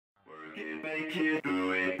Make it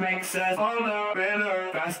do it makes us harder, better,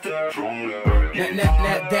 faster, stronger.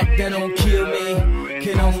 That don't kill me,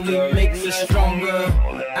 can only make me stronger.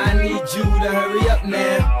 I need you to hurry up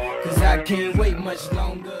now, cause I can't wait much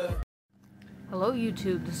longer. Hello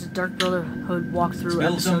YouTube, this is Dark Brotherhood walkthrough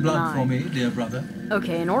Spill episode some blood 9. for me, dear brother.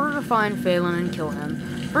 Okay, in order to find Phelan and kill him,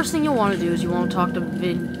 first thing you'll want to do is you want to talk to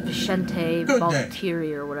Vicente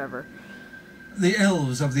Baltieri or whatever. The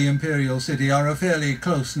elves of the Imperial City are a fairly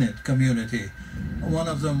close-knit community. One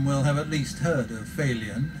of them will have at least heard of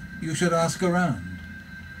Phelan. You should ask around.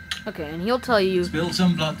 Okay, and he'll tell you, Spill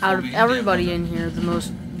some blood for out of me, everybody in here, the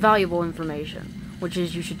most valuable information, which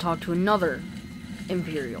is you should talk to another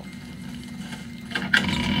Imperial.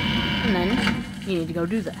 And then, you need to go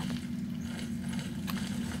do that.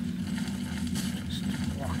 Just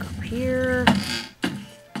walk up here.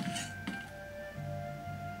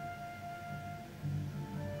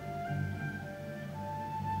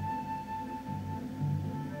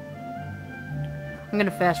 I'm gonna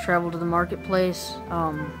fast travel to the marketplace.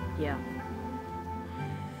 Yeah.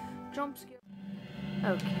 Jump scare.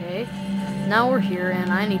 Okay. Now we're here, and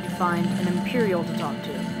I need to find an Imperial to talk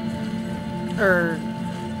to.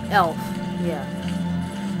 Elf. Yeah.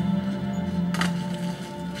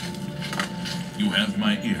 You have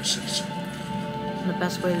my ear, citizen. And the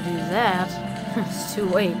best way to do that is to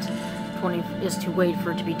wait. Is to wait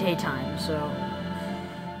for it to be daytime, so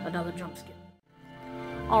another jump scare.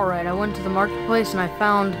 Alright, I went to the marketplace and I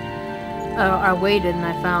found I waited and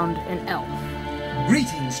I found an elf.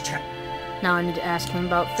 Greetings, chap. Now I need to ask him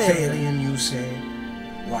about Phelan. Phelan, you say?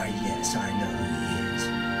 Why, yes, I know who he is.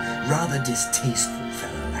 Rather distasteful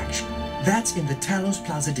fellow, actually. That's in the Talos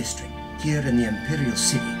Plaza district, here in the Imperial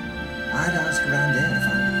City. I'd ask around there if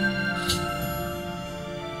I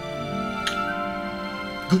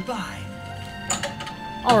were you. Goodbye.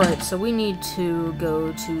 Alright, so we need to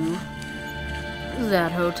go to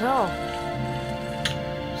that hotel.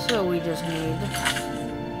 So we just need to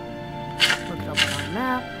look it up on our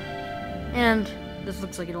map. And this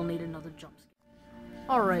looks like it'll need another jump scare.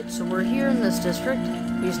 Alright, so we're here in this district.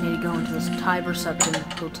 We just need to go into this Time Reception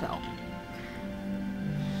Hotel.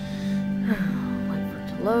 Wait for it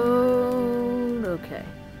to load. Okay.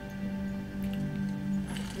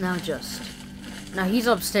 Now he's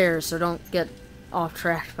upstairs, so don't get off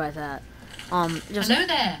track by that. Just hello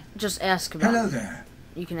there. Just ask about. Hello there.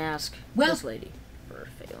 You can ask this lady for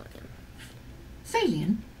Phelan.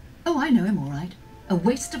 Phelan? Oh, I know him all right. A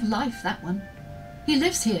waste of life, that one. He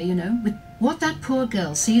lives here, you know, with what that poor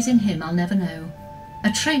girl sees in him, I'll never know.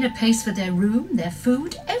 A trainer pays for their room, their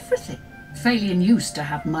food, everything. Phelan used to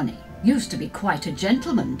have money. Used to be quite a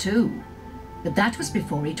gentleman, too. But that was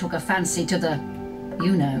before he took a fancy to the,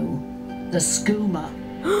 you know, the skooma.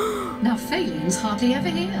 Now Phelan's hardly ever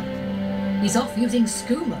here. He's off using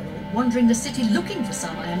skooma or wandering the city looking for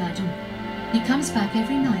some, I imagine. He comes back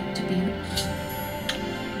every night to be...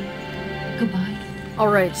 Goodbye.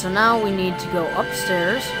 Alright, so now we need to go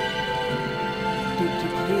upstairs.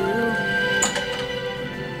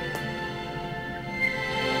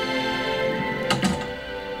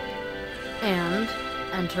 And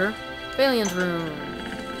enter Phelan's room.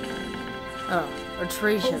 Oh, or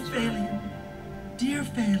Tricia's room. Phelan. Dear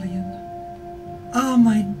Phelan. Oh,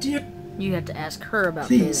 my dear... You have to ask her about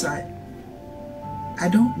Please, Phelan. I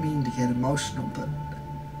don't mean to get emotional, but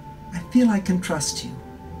I feel I can trust you.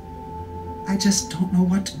 I just don't know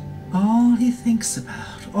what... All he thinks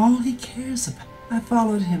about, all he cares about. I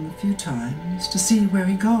followed him a few times to see where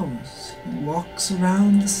he goes. He walks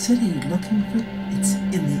around the city looking for... It's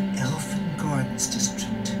in the Elfin Gardens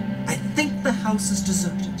district. I think the house is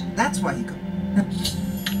deserted. That's why he goes.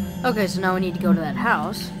 Okay, so now we need to go to that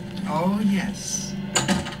house. Oh, yes.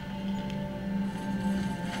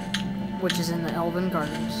 Which is in the Elven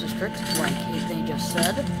Gardens district, like they just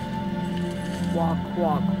said. Walk,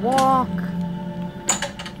 walk, walk.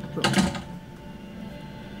 Boom.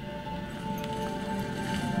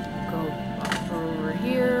 Go up over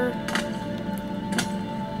here.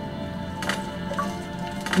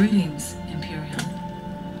 Greetings, Imperial.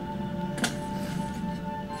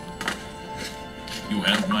 You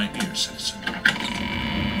have my ear, citizen.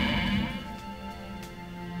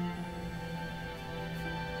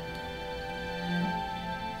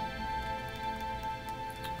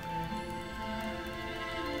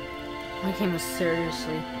 My game is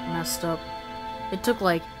seriously messed up. It took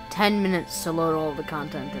like 10 minutes to load all the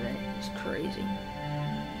content today. It's crazy.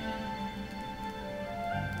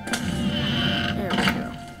 There we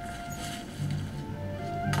go.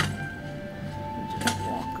 Just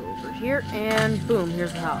walk over here, and boom,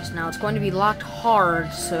 here's the house. Now it's going to be locked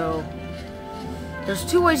hard, so there's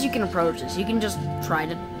two ways you can approach this. You can just try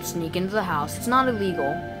to sneak into the house. It's not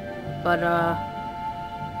illegal, but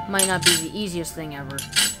might not be the easiest thing ever.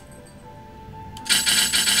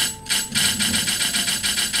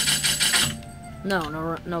 No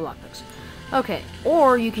lockpicks. Okay,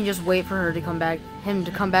 or you can just wait for him to come back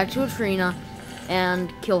to Atrina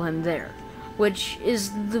and kill him there, which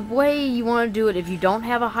is the way you want to do it if you don't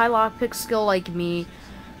have a high lockpick skill like me.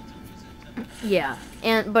 Yeah,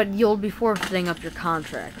 but you'll be forfeiting up your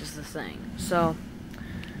contract is the thing. So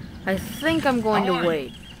I think I'm going to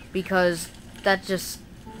wait, because that just,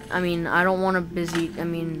 I mean, I don't want to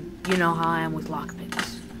you know how I am with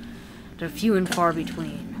lockpicks. They're few and far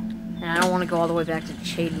between. And I don't want to go all the way back to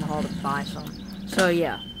Chaden Hall to buy some. So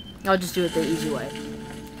yeah, I'll just do it the easy way.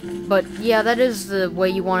 But yeah, that is the way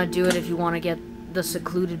you want to do it if you want to get the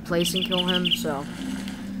secluded place and kill him. So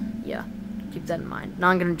yeah, keep that in mind. Now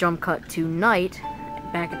I'm going to jump cut to night,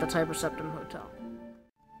 back at the Typer Septum Hotel.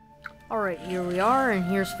 Alright, here we are, and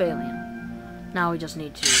here's Phalion. Now we just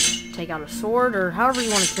need to take out a sword, or however you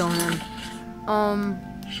want to kill him.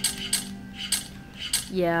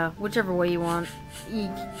 Yeah, whichever way you want. It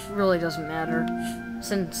really doesn't matter,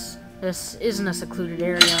 since this isn't a secluded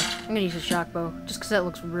area. I'm gonna use a shock bow, just because that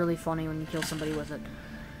looks really funny when you kill somebody with it.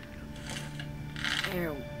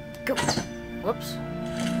 There we go. Whoops.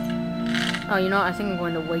 Oh, you know what? I think I'm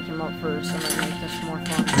going to wake him up first, so I'm gonna make this more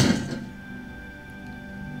fun.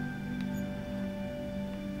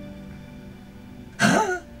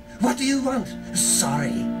 Huh? What do you want?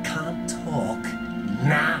 Sorry, can't talk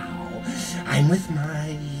now. I'm with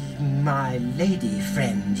my lady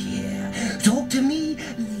friend here. Talk to me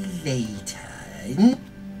later.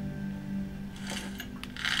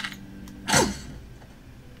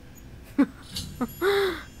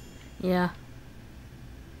 Yeah.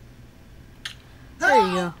 There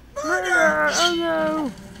you go. Oh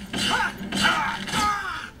no!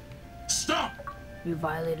 Stop! You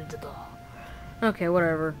violated the law. Okay,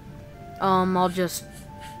 whatever. I'll just...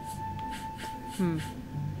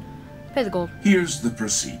 Pay the gold. Here's the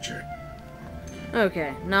procedure.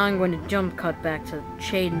 Okay, now I'm going to jump cut back to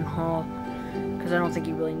Chaden Hall, because I don't think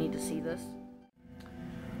you really need to see this.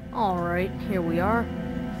 Alright, here we are.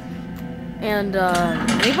 And,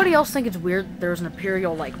 anybody else think it's weird there's an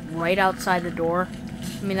Imperial, like, right outside the door?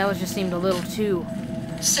 I mean, that just seemed a little too...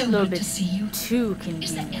 So a little good bit to see you. too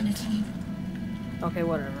Is there convenient. anything? Okay,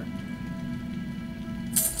 whatever.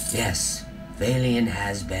 Yes, Phalion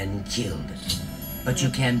has been killed. But you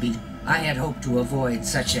can be... I had hoped to avoid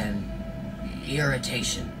such an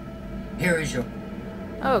irritation. Here is your...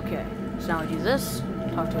 Okay, so now we do this.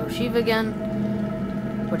 Talk to Oshiva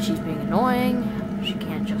again. But she's being annoying. She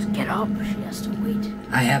can't just get up. She has to wait.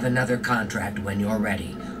 I have another contract when you're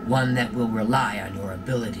ready. One that will rely on your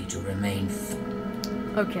ability to remain...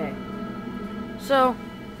 Okay. So,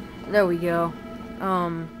 there we go.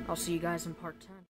 I'll see you guys in part 10.